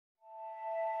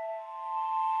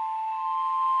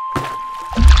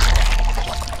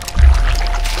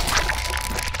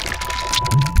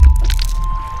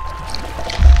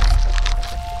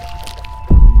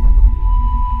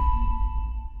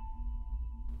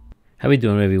How we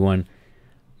doing, everyone?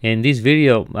 In this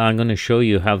video I'm going to show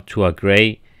you how to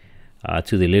upgrade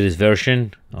to the latest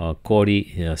version,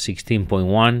 Kodi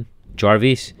 16.1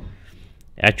 Jarvis.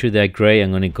 Actually, that upgrade I'm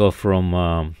going to go from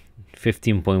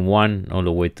 15.1 all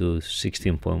the way to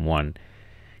 16.1.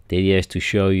 The idea is to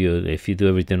show you if you do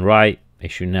everything right, it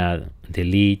should not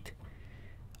delete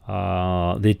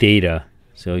the data,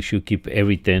 so you should keep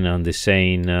everything on the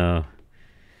same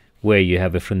way you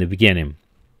have it from the beginning.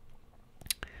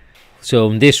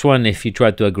 So in this one, if you try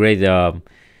to upgrade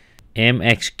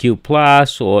MXQ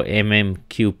PLUS or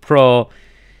MXQ PRO,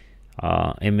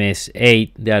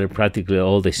 MS8, they are practically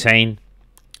all the same.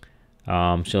 So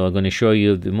I'm going to show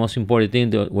you the most important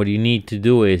thing. What you need to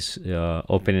do is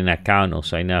open an account or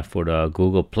sign up for the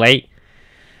Google Play.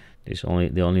 It's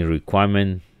the only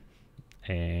requirement,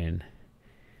 and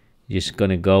you're just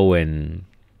gonna go and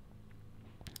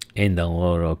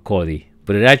download Kodi.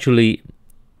 But it actually,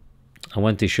 I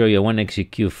want to show you, I want to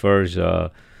execute first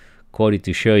Kodi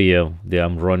to show you that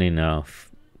I'm running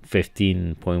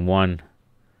 15.1.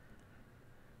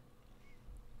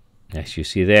 As you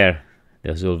see there,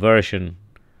 there's the version,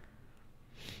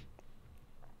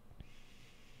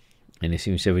 and it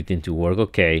seems everything to work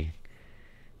okay.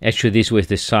 Actually, this was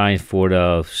designed for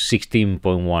the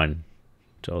 16.1,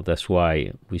 so that's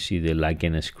why we see the lag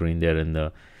in the screen there in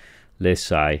the left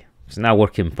side. It's not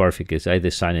working perfect because I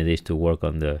designed this to work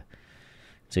on the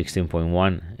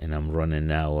 16.1, and I'm running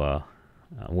now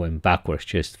went backwards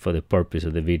just for the purpose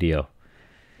of the video.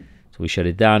 So we shut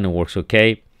it down, it works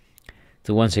okay.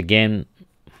 So once again,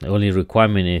 the only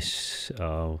requirement is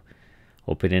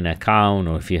open an account,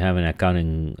 or if you have an account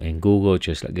in Google,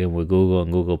 just like with Google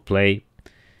and Google Play.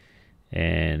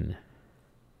 And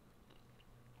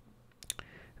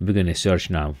we're gonna search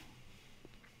now.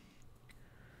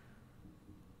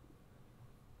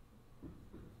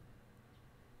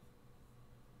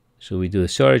 So we do a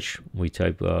search, we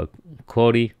type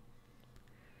Kodi,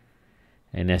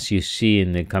 and as you see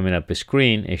in the coming up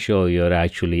screen, it shows you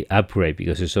actually upgrade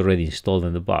because it's already installed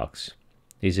in the box.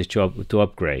 It's a job to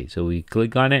upgrade. So we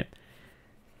click on it,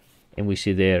 and we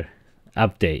see there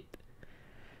update.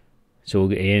 So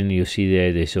again, you see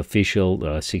there this official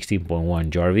 16.1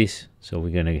 Jarvis. So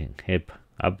we're gonna hit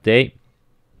update,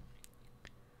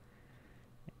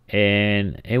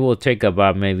 and it will take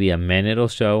about maybe a minute or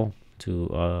so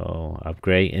to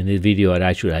upgrade. In this video,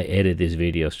 I edit this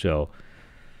video, so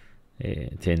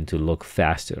it tend to look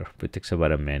faster, but it takes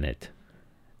about a minute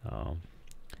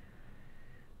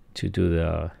to do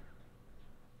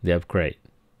the upgrade.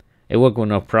 It works with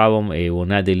no problem. It will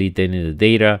not delete any of the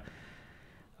data.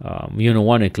 You don't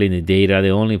want to clean the data. The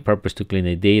only purpose to clean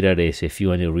the data is if you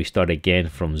want to restart again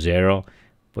from zero,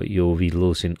 but you'll be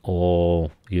losing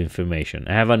all your information.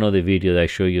 I have another video that I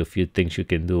show you a few things you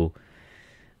can do,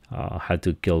 how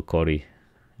to kill Kodi.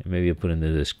 Maybe I'll put in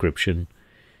the description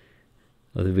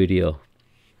of the video.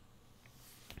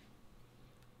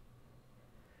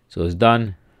 So it's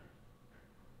done,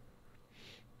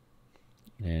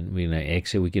 and we're gonna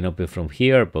exit. We can open from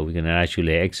here, but we're gonna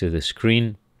actually exit the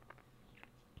screen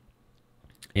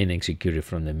and execute it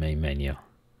from the main menu.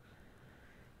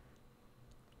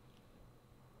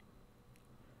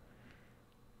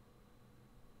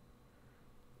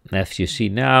 As you see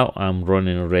now, I'm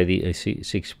running already a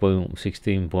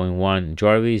 16.1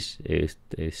 Jarvis. It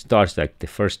starts like the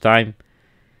first time.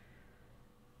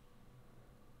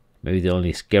 Maybe the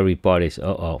only scary part is,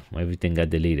 oh, everything got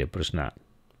deleted, but it's not.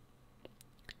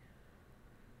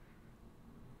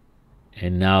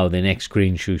 And now the next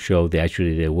screen should show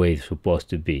the way it's supposed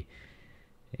to be,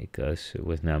 because it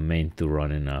was not meant to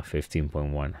run in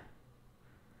 15.1.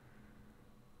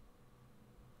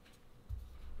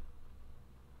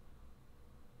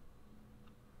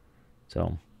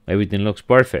 So everything looks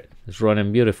perfect. It's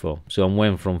running beautiful. So I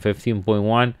went from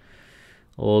 15.1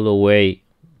 all the way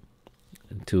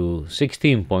to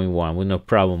 16.1 with no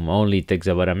problem. Only takes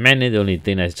about a minute. The only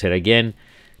thing I said again,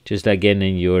 just again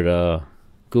in your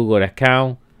Google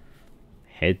account,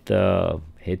 hit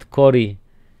Kodi,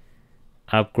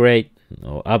 upgrade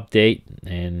or update,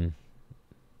 and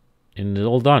it's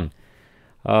all done.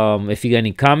 If you got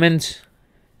any comments,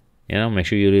 make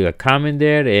sure you leave a comment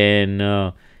there,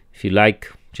 and if you like,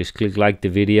 just click like the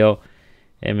video,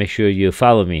 and make sure you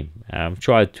follow me. I'm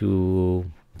trying to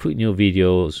put new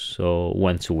videos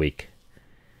once a week.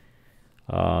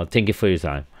 Thank you for your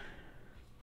time.